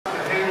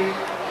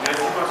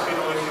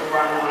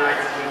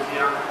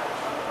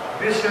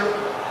Bishop,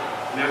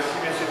 merci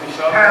Monsieur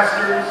Bishop,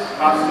 pastors,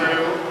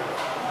 pasteur,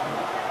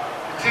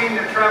 the team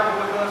that traveled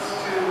with us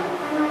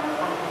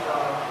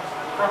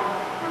from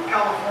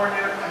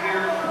California to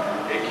here.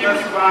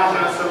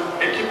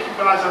 équipe qui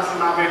voyage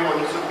ensemble avec nous,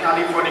 nous sommes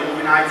Californie, nous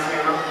venons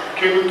haïtiens,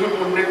 que nous tout le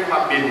monde est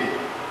capable de bénir.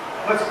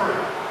 Let's pray.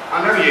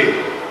 En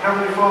prière.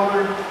 Heavenly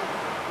Father,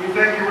 we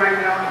thank you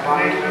right now in the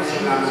name of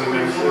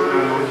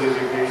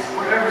Jesus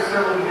for every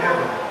settled in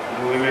heaven.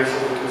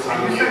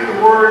 You sent the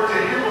word to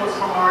heal us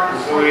from our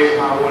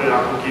destruction.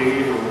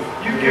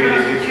 You've given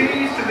us the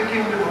keys to the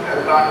kingdom of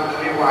heaven.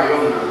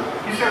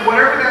 You said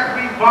whatever that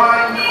we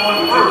bind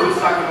on earth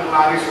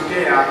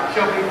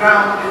shall be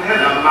bound in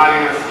heaven.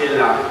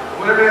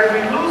 Whatever that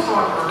we loose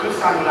on earth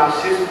shall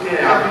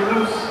be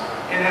loose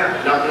in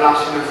heaven.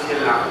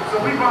 So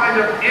we bind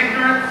up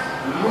ignorance,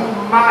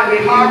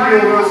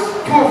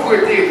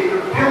 poverty,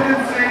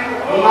 dependency,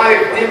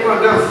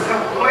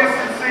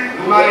 complacency,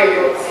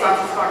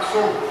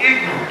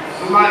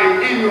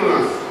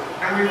 ignorance.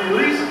 And we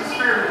release the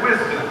spirit of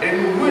wisdom,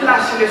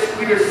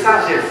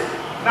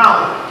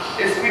 knowledge,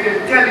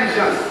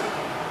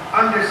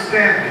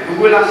 understanding,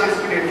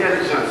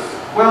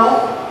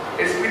 wealth,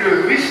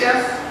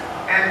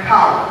 and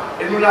power.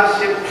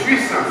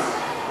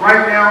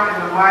 Right now, in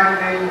the mighty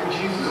name of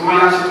Jesus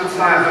Christ.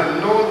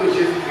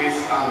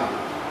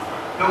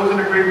 Those in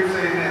agreement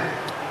say amen.